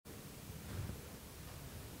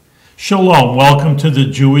Shalom, welcome to the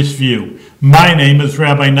Jewish View. My name is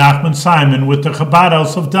Rabbi Nachman Simon with the Chabad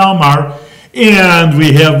House of Delmar, and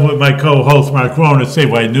we have with my co-host Mark Rohn at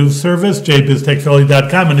Statewide News Service,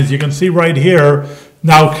 jbiztechphilly.com, and as you can see right here,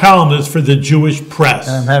 now columnist for the Jewish Press.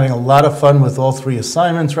 And I'm having a lot of fun with all three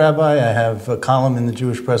assignments, Rabbi. I have a column in the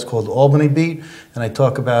Jewish Press called Albany Beat, and I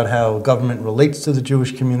talk about how government relates to the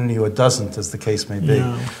Jewish community or doesn't, as the case may be.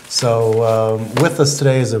 Yeah. So with us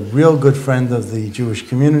today is a real good friend of the Jewish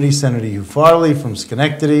community, Senator Hugh Farley from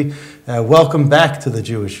Schenectady. Welcome back to the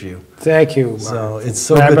Jewish View. Thank you. So it's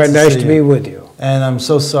so Rabbi, good to nice see to be you. with you. And I'm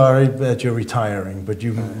so sorry that you're retiring, but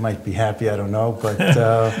you might be happy, I don't know. But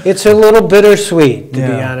It's a little bittersweet, to be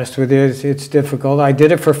Yeah. honest with you. It's difficult. I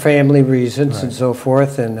did it for family reasons and Right. so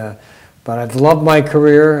forth, and but I've loved my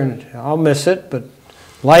career, and I'll miss it, but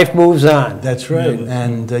life moves on. that's right. Yeah.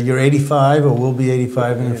 And you're 85, or will be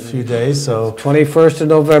 85 in a few days. So 21st of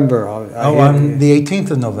November. on the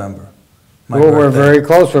 18th of November. my Well, we're birthday. very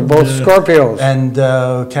close. We're both Yeah. Scorpios.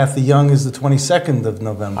 And Kathy Young is the 22nd of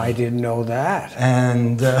November. I didn't know that.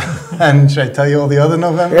 And and should I tell you all the other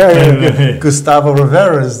November? Yeah. Gustavo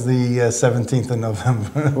Rivera is the 17th of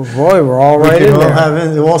November. Oh, boy, we're all right We in can all there. have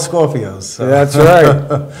it, all Scorpios. So. That's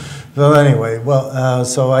right. Well, anyway,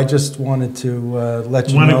 so I just wanted to let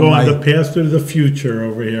you Want to know go my. on the past or the future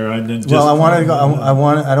over here? I didn't Well, I just- want to go.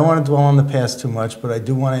 I don't want to dwell on the past too much, but I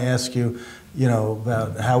do want to ask you,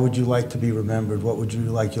 about how would you like to be remembered? What would you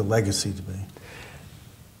like your legacy to be?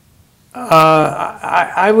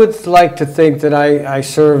 I would like to think that I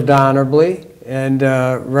served honorably and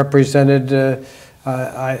represented.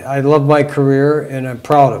 I love my career and I'm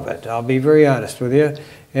proud of it. I'll be very honest with you.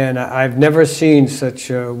 And I've never seen such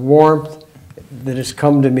warmth that has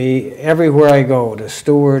come to me everywhere I go. The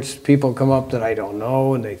stewards, people come up that I don't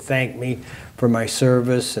know and they thank me for my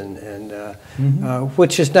service, and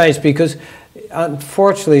which is nice because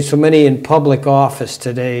unfortunately so many in public office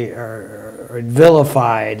today are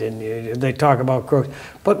vilified and they talk about crooks.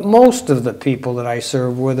 But most of the people that I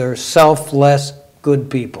serve were they're selfless, good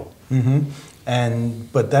people.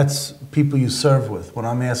 But that's people you serve with. What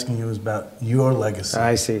I'm asking you is about your legacy.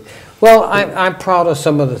 I see. Well, I'm proud of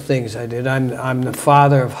some of the things I did. I'm the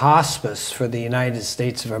father of hospice for the United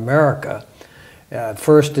States of America,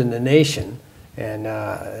 first in the nation, and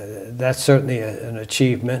that's certainly an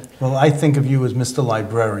achievement. Well, I think of you as Mr.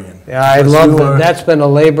 Librarian. Yeah, I Because love you that. are- That's been a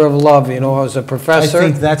labor of love. I was a I professor.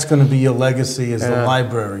 think that's going to be your legacy as the Yeah.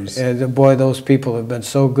 libraries. And boy, those people have been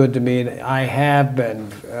so good to me. And I have been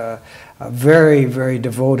very, very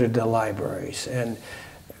devoted to libraries. And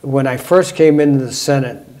when I first came into the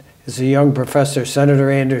Senate as a young professor, Senator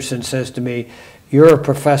Anderson says to me, "You're a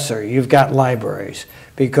professor. You've got libraries."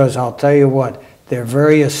 Because I'll tell you what, they're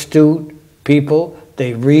very astute people.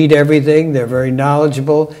 They read everything. They're very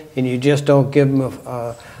knowledgeable, and you just don't give them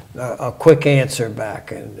a quick answer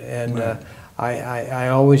back. And Right. I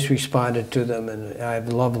always responded to them, and I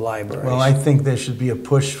love libraries. Well, I think there should be a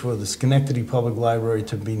push for the Schenectady Public Library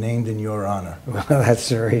to be named in your honor. That's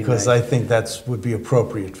very Because nice. I think that would be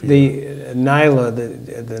appropriate for you. The NYLA,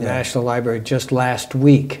 the Yeah. National Library, just last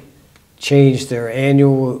week changed their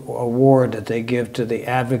annual award that they give to the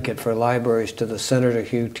advocate for libraries to the Senator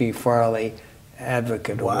Hugh T. Farley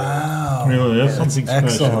Advocate Award. Wow. Really, that's something special.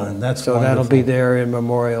 Excellent. That's So wonderful. that'll be there in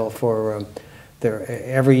memorial for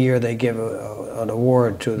every year they give an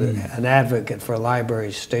award to an advocate for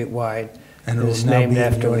libraries statewide. And it It's will now named be in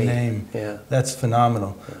after your me. name. Yeah. That's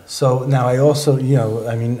phenomenal. So now I also,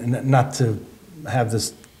 not to have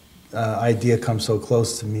this idea come so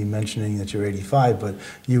close to me mentioning that you're 85, but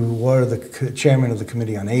you were the chairman of the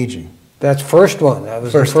Committee on Aging. That's first one. I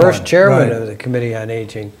was First the first one, chairman right. of the Committee on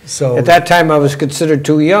Aging. So At that time, I was considered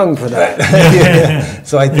too young for that. Yeah.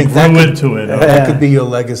 So I You think that grew could, into it. that could be your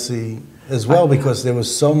legacy as well, because there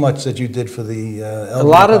was so much that you did for the elderly A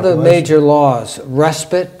lot of the population. major laws,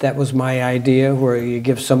 respite, that was my idea, where you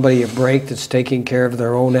give somebody a break that's taking care of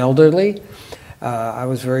their own elderly. I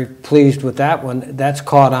was very pleased with that one. That's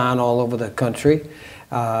caught on all over the country.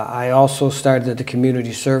 I also started the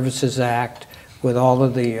Community Services Act with all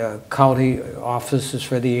of the county offices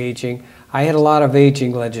for the aging. I had a lot of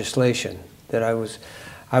aging legislation that I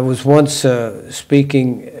was once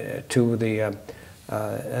speaking to the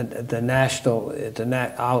National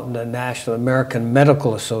American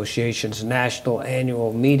Medical Association's national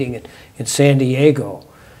annual meeting in San Diego,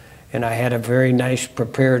 and I had a very nice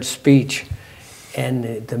prepared speech.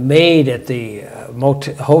 And the maid at the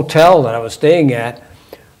hotel that I was staying at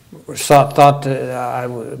thought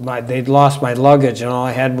that they'd lost my luggage, and all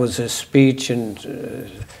I had was a speech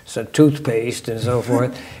and some toothpaste and so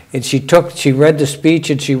forth. And she read the speech,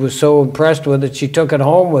 and she was so impressed with it, she took it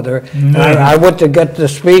home with her. And I went to get the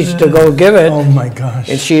speech to go give it. Oh, my gosh.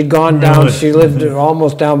 And she had gone down, she lived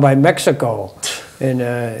almost down by Mexico. And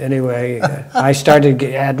anyway, I started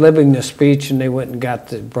ad-libbing the speech, and they went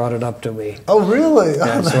and brought it up to me. Oh, really?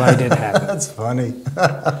 Yeah, so I did have it. That's funny.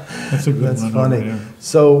 That's a good That's one funny. over here.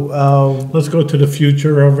 So, Let's go to the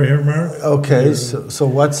future over here, Mark. okay, so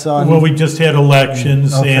what's on? Well, we just had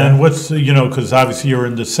elections, Okay. and what's, because obviously you're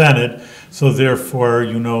in the Senate, so therefore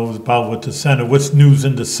you know about what the Senate, what's news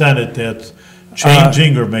in the Senate that's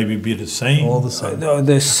changing or maybe be the same? All the same. No,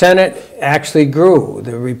 the Senate actually grew.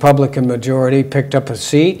 The Republican majority picked up a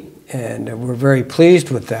seat, and we're very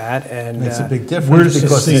pleased with that. And It's a big Where's difference the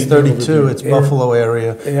because it's seat 32, it's Yeah. Buffalo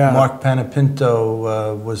area. Yeah. Mark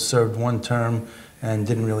Panapinto was served one term and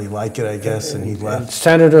didn't really like it, I guess, and he left.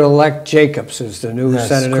 Senator-elect Jacobs is the new Yes,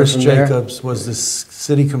 senator Chris from there. Jacobs was the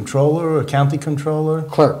city controller or county controller?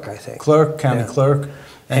 Clerk, I think. Clerk, county Yeah. clerk.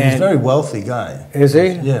 And he's a And- very wealthy guy. Is he?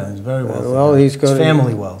 Yeah, he's very wealthy. well, guy. he's It's gonna-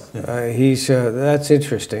 family wealth. Yeah. That's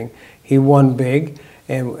interesting. He won big,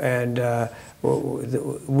 and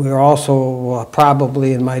we're also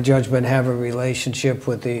probably, in my judgment, have a relationship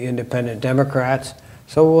with the independent Democrats.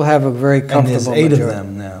 So we'll have a very And comfortable there's 8 of majority.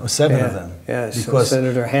 them now, or 7 of them. Yeah, so Because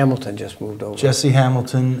Senator Hamilton just moved over. Jesse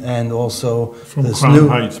Hamilton and also From this Crown new,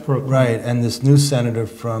 Heights, Brooklyn. right, and this new senator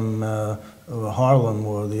from Harlem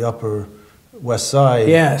or the Upper West Side,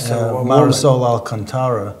 Yes, a woman. Marisol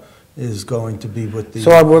Alcantara, is going to be with the.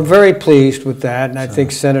 So we're very pleased with that, and I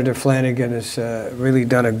think Senator Flanagan has really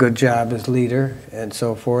done a good job as leader and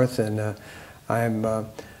so forth, and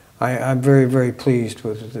I'm very, very pleased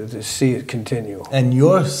to see it continue. And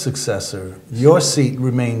your successor, your seat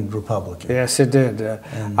remained Republican. Yes, it did.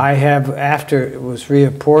 I have, after it was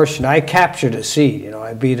reapportioned, I captured a seat.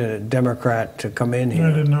 I beat a Democrat to come in I here.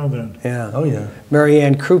 didn't know that. Yeah. Oh, yeah. Mary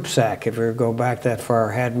Ann Krupsak, if we go back that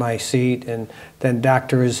far, had my seat, and then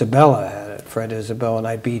Dr. Isabella had it, Fred Isabella, and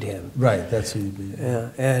I beat him. Right, that's who you beat. Yeah,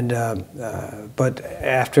 and but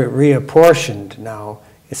after it reapportioned now,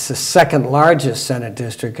 it's the second largest Senate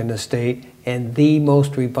district in the state and the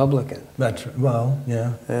most Republican. That's, well,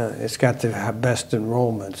 yeah. Yeah, it's got the best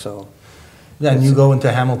enrollment, so. Yeah, and you go into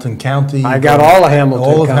Hamilton County. I got all of Hamilton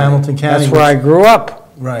County. All of Hamilton County. That's where I grew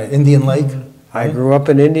up. Right, Indian Lake. I grew up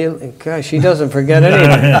in Indian, gosh, he doesn't forget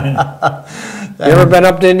anything. You ever been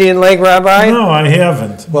up to Indian Lake, Rabbi? No, I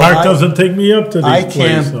haven't. Well, Mark doesn't take me up to these I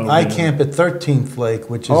places. camp at 13th Lake,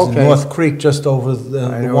 which is in Okay. North Creek, just over I the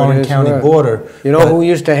know it Warren is, County right. border. You know But- who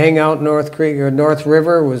used to hang out in North Creek or North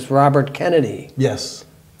River was Robert Kennedy. Yes.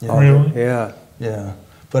 Yeah. Really? Yeah. Yeah,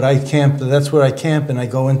 but I camp, that's where I camp, and I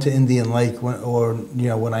go into Indian Lake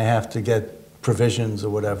when I have to get provisions or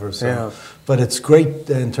whatever, so. Yeah. But it's great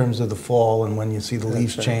in terms of the fall, and when you see the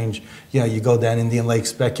leaves right. change, you go down Indian Lake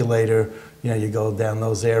Speculator, you go down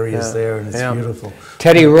those areas Yeah. there, and it's Yeah. beautiful.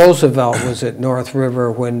 Teddy Roosevelt was at North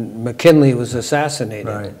River when McKinley was assassinated.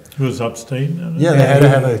 Right. He was upstate? Yeah, they had to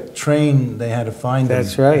have a train, they had to find them.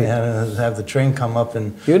 That's right. They had to have the train come up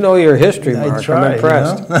and. You know your history, I Mark. try, I'm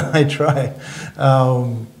impressed. I try.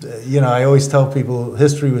 I always tell people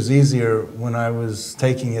history was easier when I was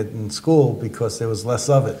taking it in school because there was less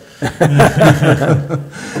of it.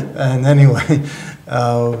 And anyway,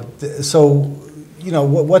 what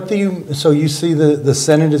do you, so you see the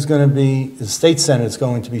Senate is going to be, the state Senate is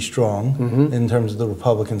going to be strong in terms of the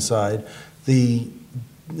Republican side. The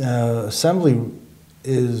Assembly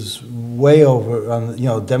is way over,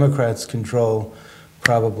 on Democrats control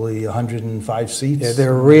probably 105 seats. Yeah,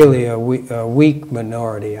 they're really a weak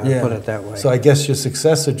minority, I'll put it that way. So I guess your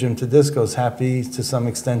successor, Jim Tedisco, is happy to some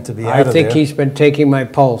extent to be out I of there. think he's been taking my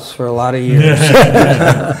pulse for a lot of years.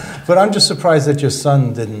 But I'm just surprised that your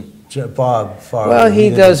son didn't, Bob Farley. Well, he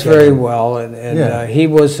didn't does get very it. well, and Yeah. he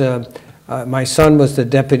was, my son was the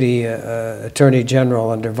Deputy Attorney General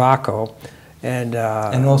under Vaco, and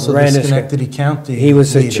Also ran the his- Schenectady County He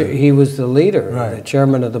was leader. he was the leader, Right. the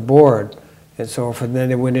chairman of the board, and so forth.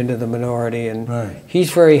 Then it went into the minority, and Right.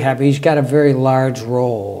 he's very happy. He's got a very large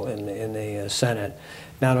role in the Senate.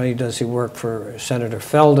 Not only does he work for Senator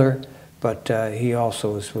Felder, but he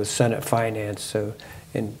also is with Senate Finance,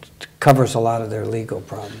 and covers a lot of their legal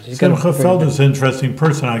problems. He's got a Simcha very Felder's an interesting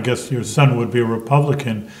person. I guess your son would be a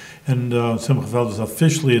Republican, and Simcha Felder's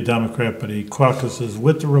officially a Democrat, but he caucuses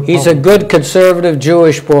with the Republicans. He's a good conservative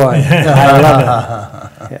Jewish boy. I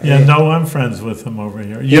love it. Yeah, no, I'm friends with him over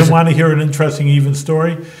here. You want to hear an interesting even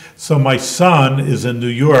story? So my son is in New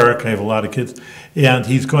York. I have a lot of kids, and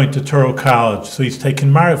he's going to Touro College. So he's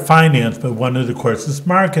taking finance, but one of the courses is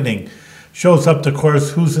marketing. Shows up to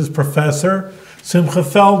course, who's his professor? Simcha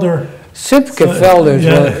Felder. Simca Felder's,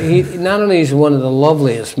 yeah. he, not only is he one of the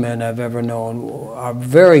loveliest men I've ever known,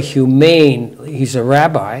 very humane, he's a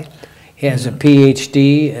rabbi, he has a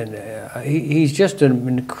PhD, and he's just an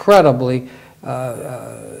incredibly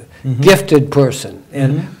gifted person,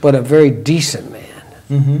 but a very decent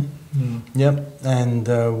man. Yep, and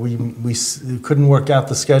we couldn't work out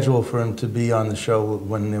the schedule for him to be on the show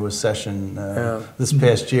when there was session this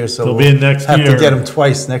past year, so He'll we'll be next have year. to get him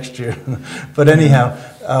twice next year. But anyhow,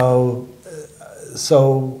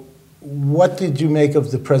 so what did you make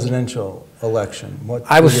of the presidential election? What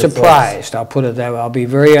I was were your thoughts? surprised, I'll put it that way. I'll be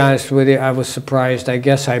very honest with you, I was surprised. I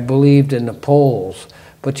guess I believed in the polls.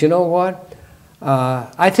 But you know what?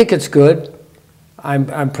 I think it's good.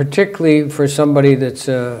 I'm particularly, for somebody that's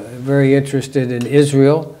very interested in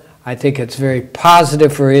Israel, I think it's very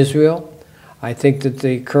positive for Israel. I think that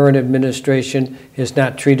the current administration has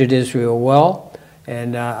not treated Israel well,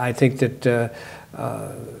 and I think that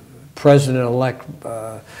President-elect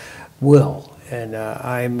will. And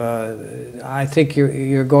I think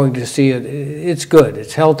you're going to see it. It's good.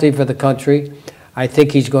 It's healthy for the country. I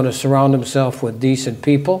think he's going to surround himself with decent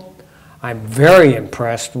people. I'm very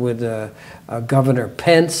impressed with Governor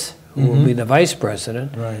Pence, who will be the vice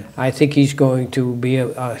president. Right. I think he's going to be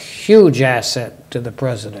a huge asset to the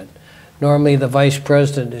president. Normally, the vice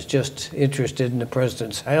president is just interested in the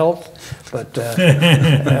president's health, but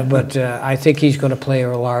I think he's going to play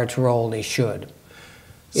a large role, and he should.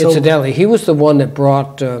 So, incidentally, he was the one that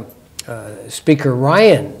brought Speaker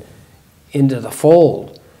Ryan into the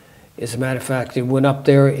fold. As a matter of fact, he went up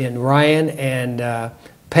there in Ryan and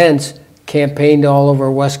Pence campaigned all over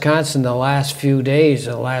Wisconsin the last few days,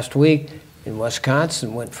 last week in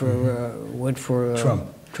Wisconsin, went for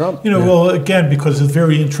Trump. You know, well, again, because it's a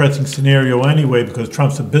very interesting scenario anyway, because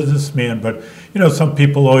Trump's a businessman, but, you know, some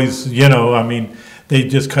people always, you know, I mean, they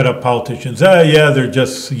just cut up politicians. Yeah, they're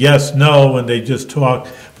just yes, no, and they just talk.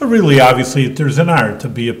 But really, obviously, there's an art to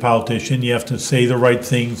be a politician. You have to say the right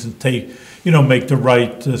things and make the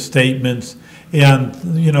right statements. And,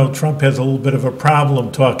 you know, Trump has a little bit of a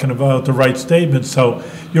problem talking about the right statements. So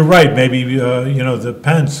you're right. Maybe, the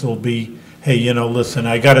Pence will be, hey, listen,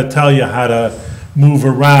 I got to tell you how to move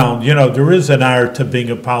around. You know, there is an art to being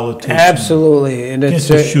a politician. Absolutely. And it's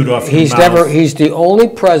just shoot off your mouth. He's the only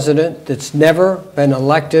president that's never been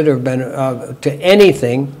elected or been to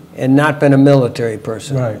anything and not been a military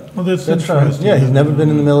person. Right. Well, that's right. interesting. Yeah, he's never been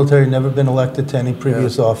in the military, never been elected to any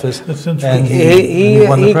previous office. That's interesting.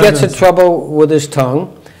 And he gets in trouble with his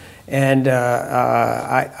tongue. And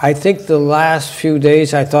I think the last few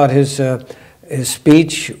days, I thought his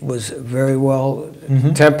speech was very well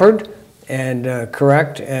tempered and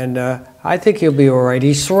correct. And I think he'll be all right.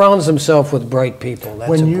 He surrounds himself with bright people.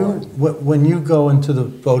 That's important. When you go into the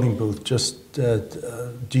voting booth,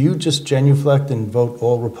 do you just genuflect and vote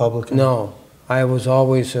all Republican? No. I was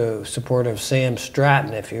always a supporter of Sam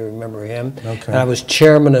Stratton, if you remember him. Okay. And I was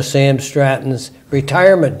chairman of Sam Stratton's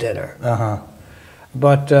retirement dinner.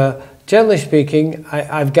 But generally speaking,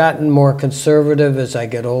 I've gotten more conservative as I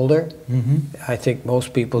get older. I think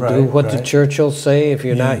most people do. What did Churchill say? If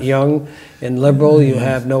you're not young and liberal, you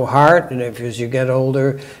have no heart. And as you get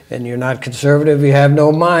older and you're not conservative, you have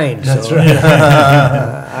no mind. That's right.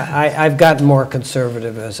 I've gotten more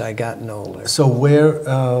conservative as I gotten older. So where...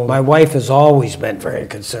 My wife has always been very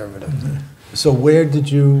conservative. So where did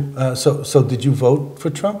you... So did you vote for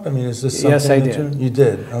Trump? I mean, is this something Yes, I did. You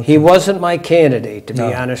did? Okay. He wasn't my candidate, to be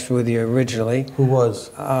honest with you, originally. Who was?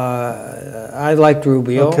 I liked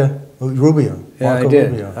Rubio. Okay. Rubio. Yeah, Marco I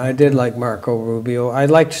did. Rubio. I did like Marco Rubio. I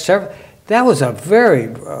liked several. That was a very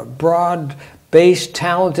broad-based,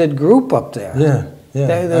 talented group up there. Yeah,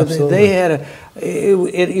 absolutely. They had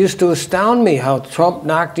it used to astound me how Trump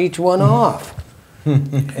knocked each one off. I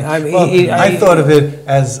mean, I thought of it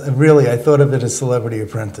as Celebrity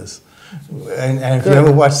Apprentice. And if you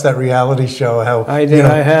ever watched that reality show, how I did,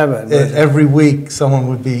 I haven't. Every week someone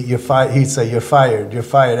would be you're fired. He'd say you're fired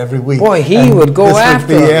every week. Boy, he would go after.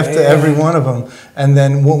 This would be after every one of them. And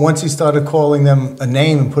then once he started calling them a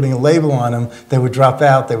name and putting a label on them, they would drop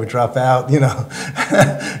out. And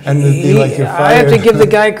it'd be like you're fired. I have to give the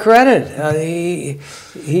guy credit.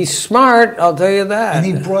 He's smart, I'll tell you that. And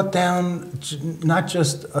he brought down not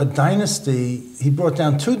just a dynasty, he brought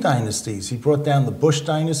down two dynasties. He brought down the Bush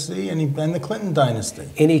dynasty and the Clinton dynasty.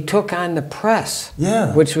 And he took on the press,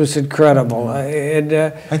 which was incredible.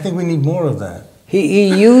 I think we need more of that. He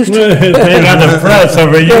used... They got the press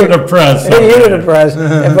over you, the press. The press.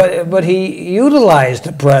 But he utilized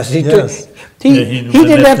the press. He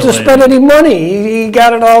didn't have to spend any money. He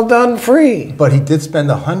got it all done free. But he did spend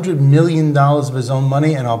 $100 million of his own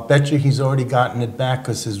money, and I'll bet you he's already gotten it back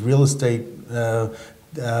because his real estate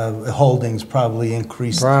holdings probably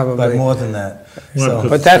increased Probably. by more than that. Well, So,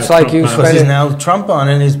 But that's like you Because because he's spending, now Trump on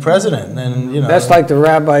it, and he's president, and you know. that's like the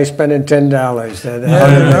rabbi spending $10.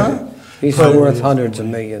 Yeah. He's But- worth hundreds of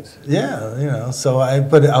millions. Yeah, you know. So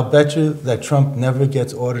but I'll bet you that Trump never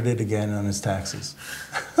gets audited again on his taxes.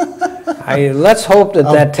 Let's hope that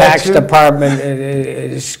I'll that bet tax you- department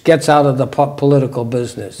gets out of the political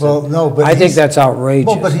business. Well, no, but I think he's- that's outrageous.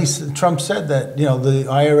 Well, but Trump said that, you know, the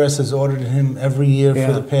IRS has audited him every year Yeah.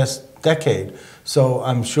 for the past decade. So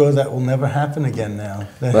I'm sure that will never happen again now.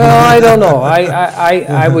 Well, I don't know.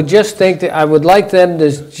 I would just think that I would like them to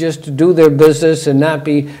just do their business and not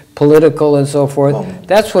be political and so forth.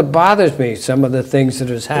 That's what bothers me, some of the things that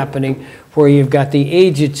is happening where you've got the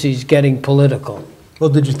agencies getting political. Well,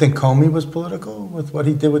 did you think Comey was political with what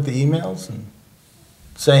he did with the emails and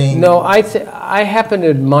saying? No, I happen to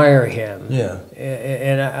admire him. Yeah.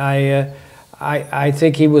 And I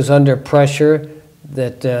think he was under pressure,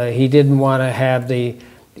 that he didn't want to have the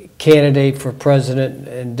candidate for president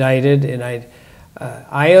indicted, and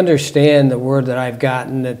I understand the word that I've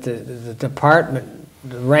gotten that the department,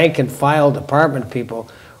 the rank and file department people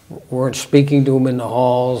weren't speaking to him in the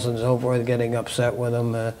halls and so forth, getting upset with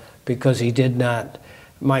him because he did not.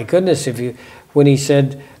 My goodness, when he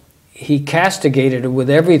said he castigated it with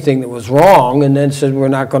everything that was wrong, and then said we're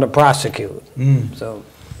not going to prosecute. So.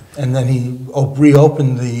 And then he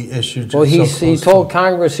reopened the issue. Well, he close told to-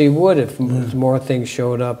 Congress he would if more things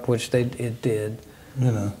showed up, which it did.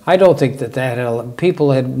 You know. I don't think that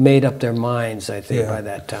people had made up their minds, I think, Yeah. by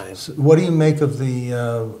that time. So what do you make of the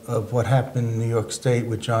of what happened in New York State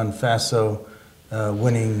with John Faso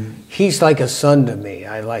winning? He's like a son to me.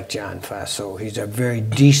 I like John Faso. He's a very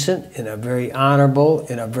decent and a very honorable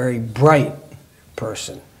and a very bright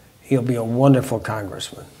person. He'll be a wonderful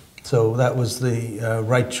congressman. So that was the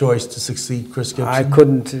right choice to succeed Chris Gibson? I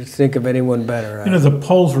couldn't think of anyone better. You know, the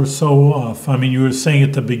polls were so off. I mean, you were saying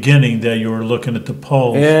at the beginning that you were looking at the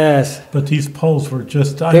polls. Yes. But these polls were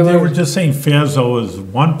just, They they were- were just saying Faso was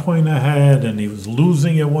 1 point ahead and he was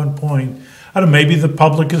losing at one point. I don't know, maybe the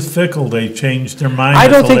public is fickle. They changed their mind. I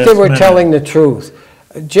at don't the think they last were minute. telling the truth.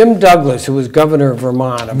 Jim Douglas, who was governor of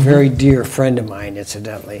Vermont, a very dear friend of mine,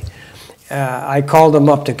 incidentally, I called him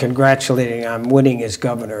up to congratulate him on winning as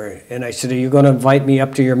governor. And I said, are you going to invite me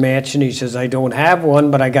up to your mansion? He says, I don't have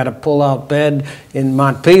one, but I got a pull-out bed in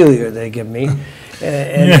Montpelier they give me.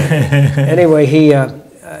 Anyway,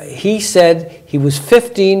 he said he was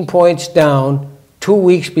 15 points down 2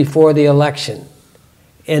 weeks before the election.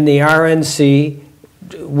 And the RNC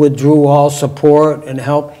withdrew all support and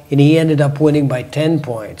help, and he ended up winning by 10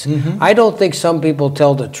 points. I don't think some people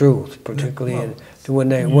tell the truth, particularly when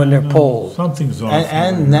they're polled. Something's off.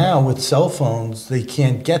 And now with cell phones, they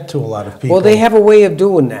can't get to a lot of people. Well, they have a way of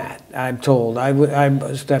doing that, I'm told.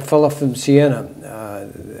 That fellow from Siena,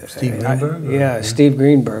 Steve Greenberg? yeah, Steve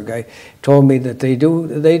Greenberg, told me that they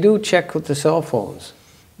do check with the cell phones.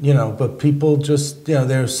 You know, but people just, you know,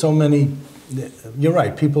 there's so many, you're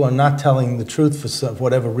right, people are not telling the truth for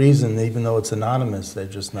whatever reason, even though it's anonymous, they're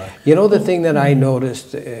just not. You know, the thing that I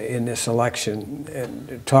noticed in this election,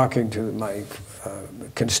 and talking to my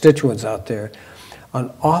constituents out there,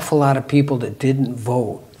 an awful lot of people that didn't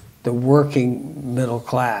vote, the working middle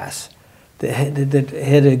class, that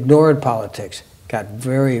had ignored politics, got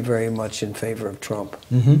very, very much in favor of Trump.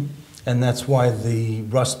 And that's why the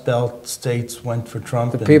Rust Belt states went for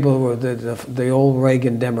Trump. The people who were the old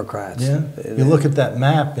Reagan Democrats. Yeah, you look at that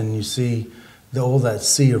map and you see all that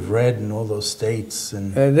sea of red in all those states,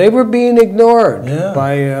 and They were being ignored Yeah.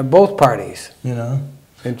 by both parties. you know.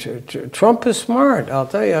 And Trump is smart. I'll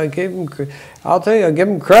tell you. I give him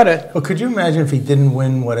credit. But could you imagine if he didn't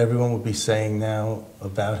win, what everyone would be saying now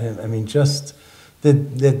about him? I mean, just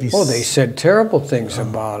there'd be. Oh, they said terrible things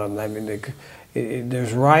about him. I mean,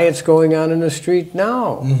 there's riots going on in the street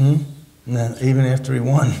now. No, even after he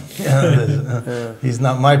won, he's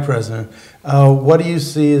not my president. What do you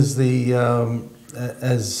see as the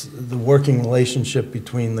working relationship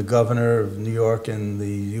between the governor of New York and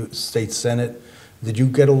the state senate? Did you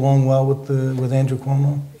get along well with Andrew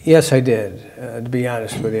Cuomo? Yes, I did. To be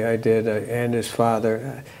honest with you, I did, and his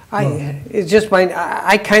father. It's just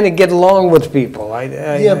I kind of get along with people.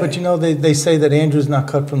 Yeah, but you know, they say that Andrew's not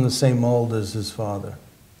cut from the same mold as his father.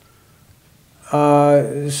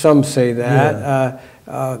 Some say that.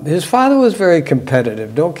 His father was very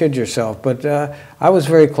competitive. Don't kid yourself. But I was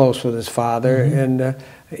very close with his father, and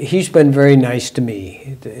he's been very nice to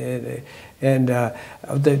me. And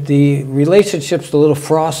the relationship's a little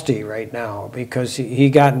frosty right now because he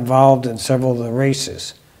got involved in several of the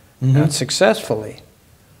races, not successfully.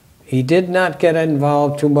 He did not get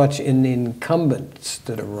involved too much in the incumbents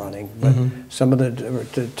that are running, but some of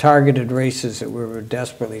the targeted races that we were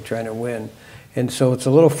desperately trying to win. And so it's a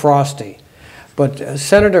little frosty. But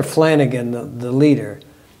Senator Flanagan, the leader,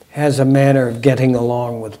 has a manner of getting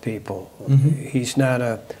along with people. He's not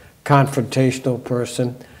a confrontational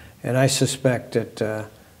person, and I suspect that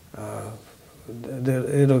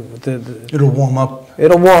It'll warm up.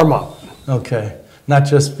 It'll warm up. Okay. Not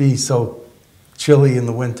just be so chilly in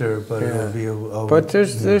the winter, but it'll be But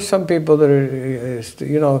there's some people that are,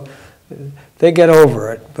 you know, they get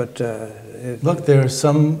over it, but look, there are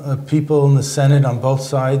some people in the Senate on both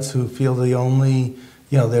sides who feel the only,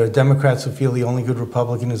 you know, there are Democrats who feel the only good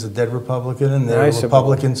Republican is a dead Republican, and there are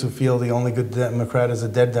Republicans who feel the only good Democrat is a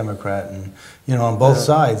dead Democrat. And, you know, on both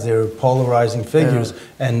sides, they're polarizing figures,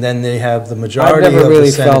 and then they have the majority of the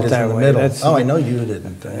Senate is in the middle. Oh, I know you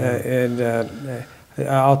didn't. And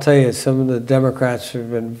I'll tell you, some of the Democrats have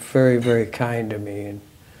been very, very kind to me. And,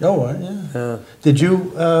 yeah. Did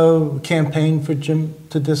you campaign for Jim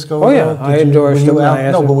Tedisco? Oh, yeah, I endorsed him.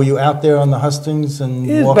 No, but were you out there on the hustings and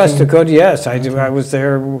as walking? best I could, yes. I was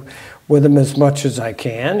there with him as much as I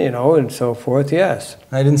can, you know, and so forth, yes.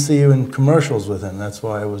 I didn't see you in commercials with him. That's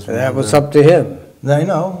why I was wondering. That was up to him. I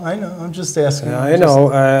know. I'm just asking. I know.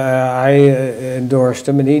 I endorsed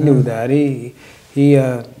him, and he knew that. He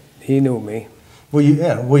knew me.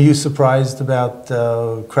 Were you surprised about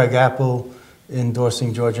Craig Apple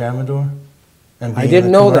endorsing George Amador? And I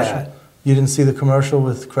didn't know that. You didn't see the commercial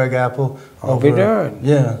with Craig Apple? I'll be darned.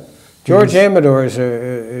 Yeah. George Amador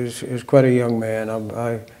is quite a young man.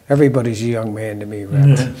 Everybody's a young man to me,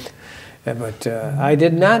 right? But I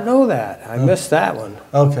did not know that. I missed that one.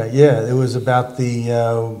 Okay, yeah. It was about the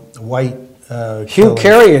white Hugh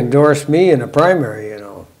Carey endorsed me in a primary, you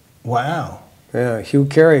know. Wow. Yeah, Hugh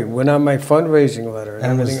Carey went on my fundraising letter.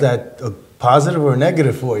 And was that a positive or a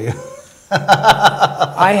negative for you?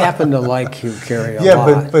 I happen to like Hugh Carey a lot.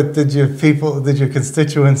 Yeah, but did your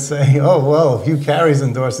constituents say, "Oh, well, Hugh Carey's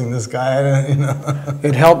endorsing this guy"? You know.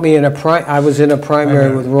 It helped me I was in a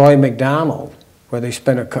primary with Roy McDonald, where they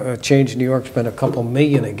spent Change New York spent a couple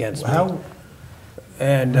million against me.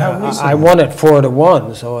 And I won it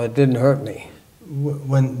 4-1, so it didn't hurt me.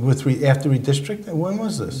 After redistricting, when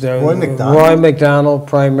was this? Roy McDonald. Roy McDonald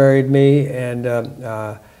primaried me, and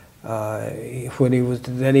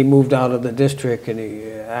then he moved out of the district, and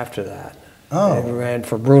after that, and ran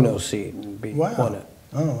for Bruno's seat and won it.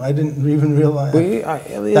 Oh, I didn't even realize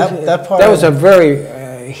that was a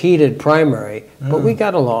very heated primary, but we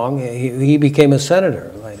got along. He became a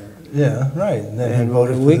senator later. Yeah, right. And then he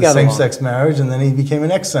voted for the same-sex marriage, and then he became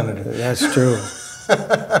an ex-senator. That's true.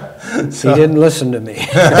 He didn't listen to me.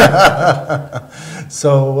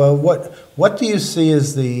 So what do you see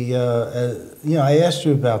as the you know, I asked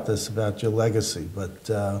you about this, about your legacy, but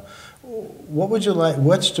what would you like?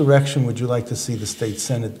 Which direction would you like to see the state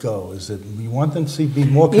senate go? Is it you want them to be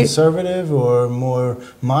more conservative or more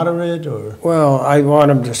moderate, or? Well, I want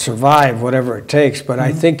them to survive whatever it takes, but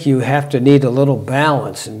I think you have to need a little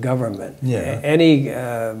balance in government. Yeah. Any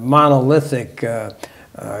monolithic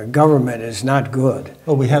government is not good.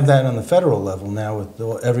 Well, we have that on the federal level now with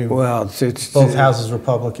it's both houses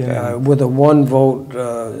Republican with a one vote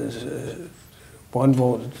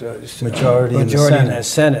majority in the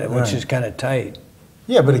Senate, which is kind of tight.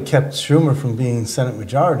 Yeah, but it kept Schumer from being Senate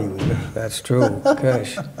Majority Leader. That's true.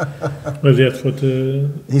 Gosh. But that's what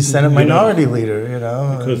he's Senate Minority Leader, you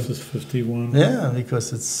know. Because it's 51. Yeah,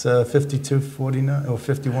 because it's 52-49 or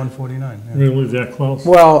 51-49. Yeah. Really that close?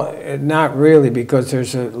 Well, not really, because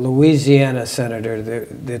there's a Louisiana senator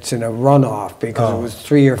that's in a runoff because it was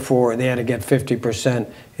 3 or 4, and they had to get 50%,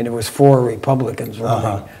 and it was 4 Republicans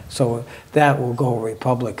running. So that will go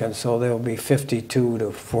Republican, so there'll be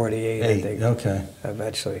 52-48, I think. Okay.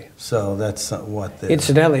 Eventually. So that's what they...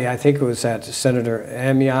 Incidentally, I think it was that Senator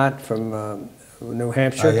Amyott from New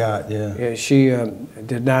Hampshire. Yeah. She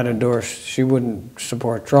did not endorse, she wouldn't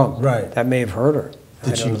support Trump. Right. That may have hurt her.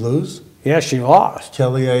 Did she lose? Yeah, she lost.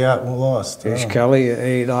 Kelly Ayotte lost. Kelly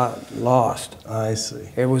Ayotte lost. I see.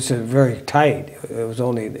 It was very tight. It was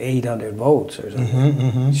only 800 votes or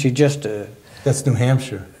something. She just... That's New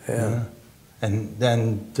Hampshire. Yeah. And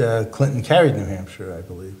then Clinton carried New Hampshire, I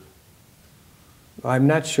believe. I'm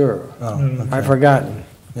not sure. Oh, okay. I've forgotten.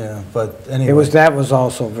 Yeah, but anyway. That was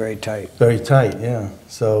also very tight. Very tight, yeah.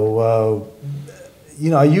 So,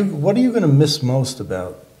 you know, what are you going to miss most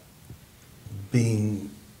about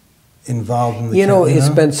being involved in the You know, it's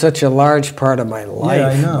been such a large part of my life. Yeah,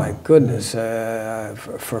 I know. My goodness,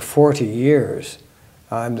 for 40 years.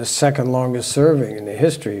 I'm the second longest serving in the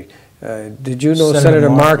history. Did you know Senator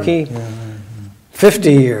Markey? Yeah.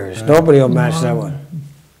 50 years. Nobody will match that one.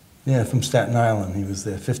 Yeah, from Staten Island. He was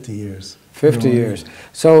there 50 years. 50 years.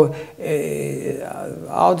 So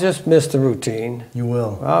I'll just miss the routine. You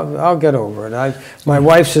will. I'll get over it. My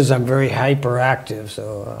wife says I'm very hyperactive,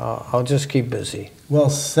 so I'll just keep busy. Well,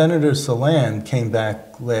 Senator Saland came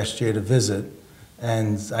back last year to visit,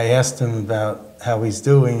 and I asked him about how he's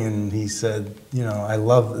doing, and he said, you know,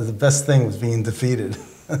 the best thing was being defeated.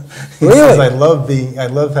 He Really? says, I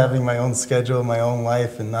love having my own schedule, my own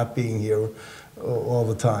life, and not being here all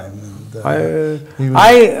the time. And,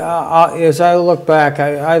 as I look back,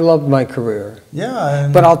 I loved my career. Yeah.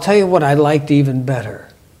 But I'll tell you what I liked even better.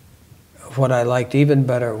 What I liked even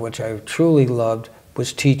better, which I truly loved,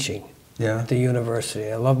 was teaching at the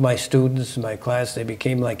university. I loved my students, my class. They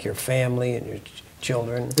became like your family and your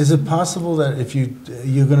children. Is it possible that if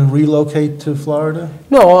you're going to relocate to Florida?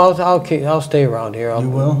 No, I'll stay around here. You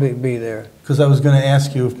will? Be there. Because I was going to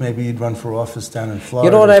ask you if maybe you'd run for office down in Florida.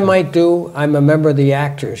 You know what I might do? I'm a member of the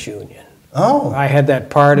Actors Union. Oh. I had that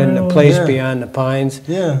part in The Place Beyond the Pines.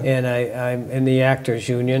 Yeah. And I'm in the Actors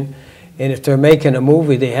Union. And if they're making a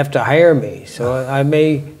movie, they have to hire me. So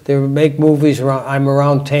they make movies around. I'm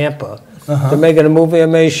around Tampa. They're making a movie, I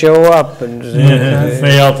may show up and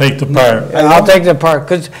say I'll take the part. I'll take the part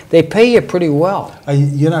because they pay you pretty well.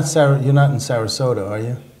 You're not in Sarasota, are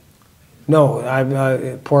you? No,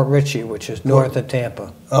 I'm Port Richey, which is north of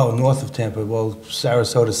Tampa. Oh, north of Tampa. Well,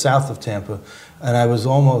 Sarasota, south of Tampa. And I was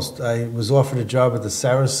offered a job at the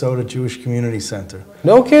Sarasota Jewish Community Center.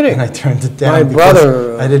 No kidding. And I turned it down. My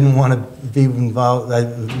brother. I didn't want to be involved. I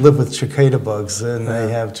live with cicada bugs, and they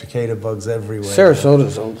have cicada bugs everywhere.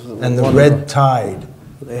 Sarasota's and the red tide.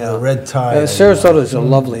 Yeah. The red tide. Sarasota is a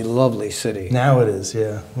lovely, lovely city. Now it is,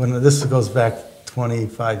 yeah. When this goes back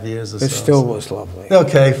 25 years or so. It still was lovely.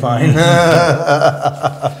 Okay, fine.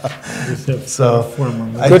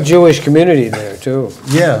 Good Jewish community there, too.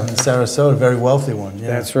 Yeah, in Sarasota, very wealthy one. Yeah.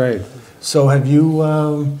 That's right. So have you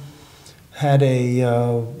had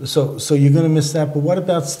so you're going to miss that, but what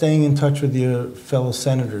about staying in touch with your fellow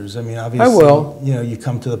senators? I mean, obviously, I will. You know, you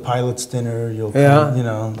come to the pilots' dinner, you'll come, you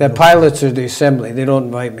know. The pilots are the assembly. They don't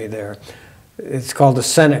invite me there. It's called the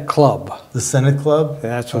Senate Club. The Senate Club?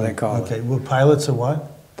 That's what they call it. Okay, well, pilots are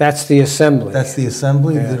what? That's the assembly. That's the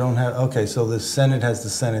assembly? Yeah. They don't have, okay, so the Senate has the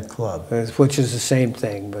Senate Club. Which is the same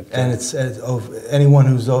thing. But and it's anyone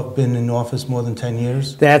who's been in office more than 10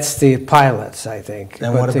 years? That's the pilots, I think.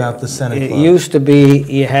 And what about the Senate Club? It used to be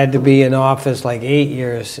you had to be in office like 8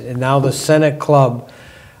 years, and now the Senate Club,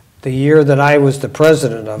 the year that I was the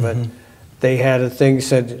president of it, they had a thing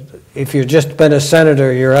said, if you've just been a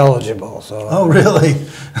senator, you're eligible. So. Oh, really?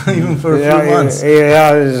 Even for a few months?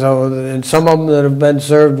 Yeah, so, and some of them that have been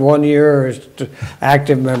served 1 year are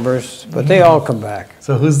active members, but they all come back.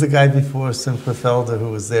 So who's the guy before Simcha Felder who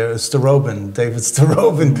was there? Starobin. David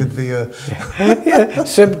Starobin could be a... Yeah,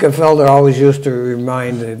 Simcha Felder always used to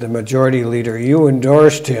remind the majority leader, you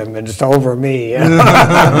endorsed him, and it's over me.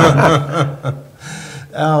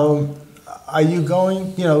 Are you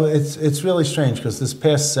going, you know, it's really strange because this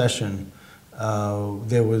past session,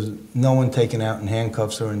 there was no one taken out in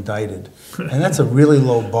handcuffs or indicted. And that's a really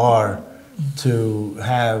low bar to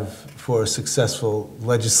have for a successful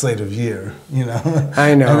legislative year, you know?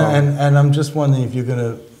 I know. And I'm just wondering if you're going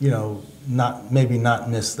to, you know, maybe not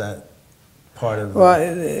miss that part of it.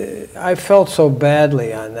 Well, I felt so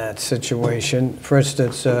badly on that situation. For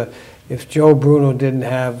instance, if Joe Bruno didn't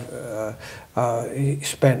have... he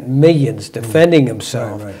spent millions defending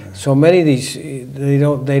himself. Right. So many of these,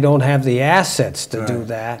 they don't have the assets to do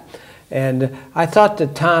that. And I thought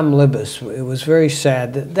that Tom Libbis, it was very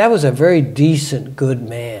sad. That was a very decent, good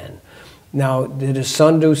man. Now, did his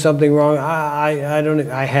son do something wrong? I don't.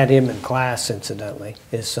 I had him in class, incidentally,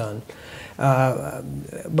 his son.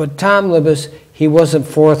 But Tom Libbis, he wasn't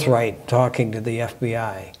forthright talking to the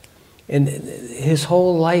FBI. And his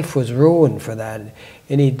whole life was ruined for that.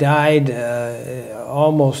 And he died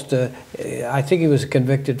almost, I think he was a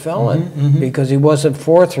convicted felon because he wasn't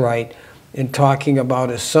forthright in talking about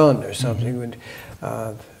his son or something.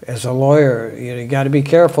 As a lawyer, you got to be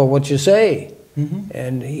careful what you say.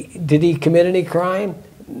 And did he commit any crime?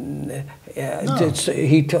 No.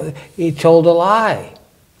 He told a lie.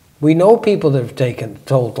 We know people that have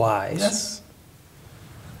told lies. Yes.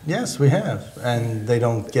 Yes, we have, and they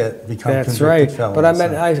don't become That's convicted right. felons. But I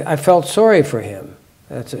mean, I felt sorry for him.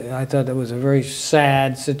 I thought that was a very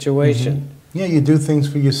sad situation. Yeah, you do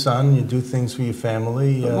things for your son, you do things for your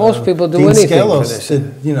family. Most people do Dean anything Skelos for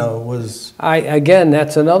this. Was... Again,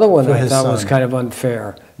 that's another one for I his thought was son. kind of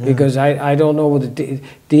unfair because I don't know what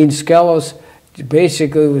Dean Skelos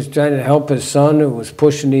basically was trying to help his son who was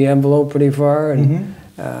pushing the envelope pretty far, and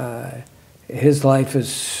his life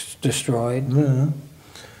is destroyed.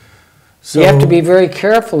 You have to So- be very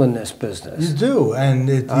careful in this You business. do, and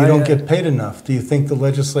you don't get paid enough. Do you think the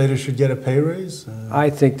legislators should get a pay raise?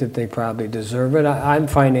 I think that they probably deserve it. I'm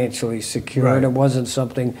financially secure, and Right. it wasn't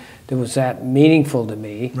something that was that meaningful to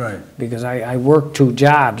me. Right. Because I worked 2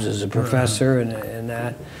 jobs as a professor and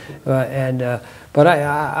that. But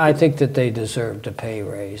I think that they deserved a pay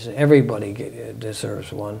raise. Everybody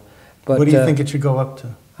deserves one. But What do you think it should go up to?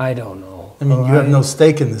 I don't know. I mean, you have no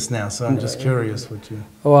stake in this now, so I'm just curious what you...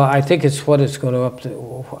 Well, I think it's what it's going to up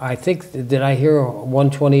to. I think, did I hear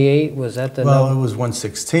 128? Was that the Well, it number? was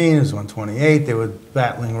 116, it was 128, they were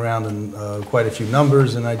battling around in quite a few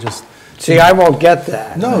numbers, and I just... See, I won't get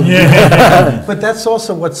that. No, but that's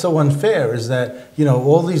also what's so unfair, is that, you know,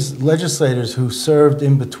 all these legislators who served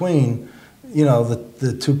in between, you know,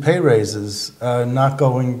 the 2 pay raises are not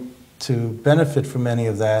going to benefit from any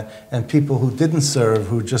of that, and people who didn't serve,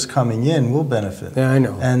 who are just coming in, will benefit. Yeah, I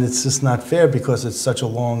know. And it's just not fair because it's such a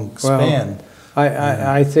long span.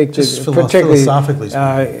 I think that Just particularly, philosophically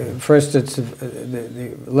speaking. for instance,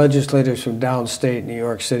 the legislators from downstate, New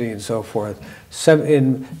York City and so forth,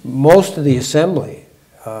 in most of the assembly,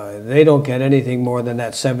 they don't get anything more than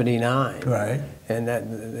that 79. Right. And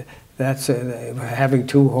that's having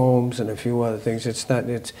 2 homes and a few other things.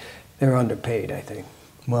 They're underpaid, I think.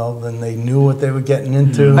 Well, then they knew what they were getting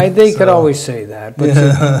into. They could so- always say that, but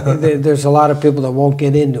there's a lot of people that won't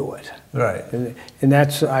get into it. Right. And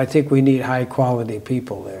that's, I think we need high-quality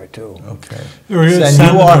people there, too. Okay. There is And you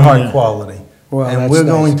some- are high quality. Well, and that's we're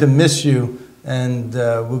nice. going to miss you, and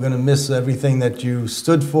we're going to miss everything that you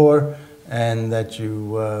stood for, and that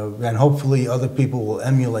you, and hopefully other people will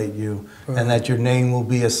emulate you, and that your name will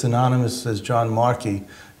be as synonymous as John Markey,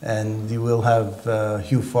 and you will have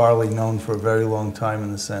Hugh Farley known for a very long time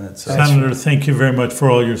in the Senate. So Senator, thank you very much for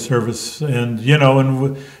all your service. And, you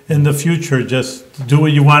know, in the future, just do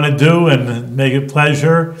what you want to do and make it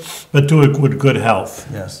pleasure, but do it with good health.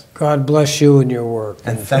 yes. God bless you and your work.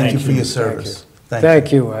 And thank you for your Thank you. service.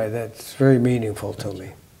 Thank you. That's very meaningful to me.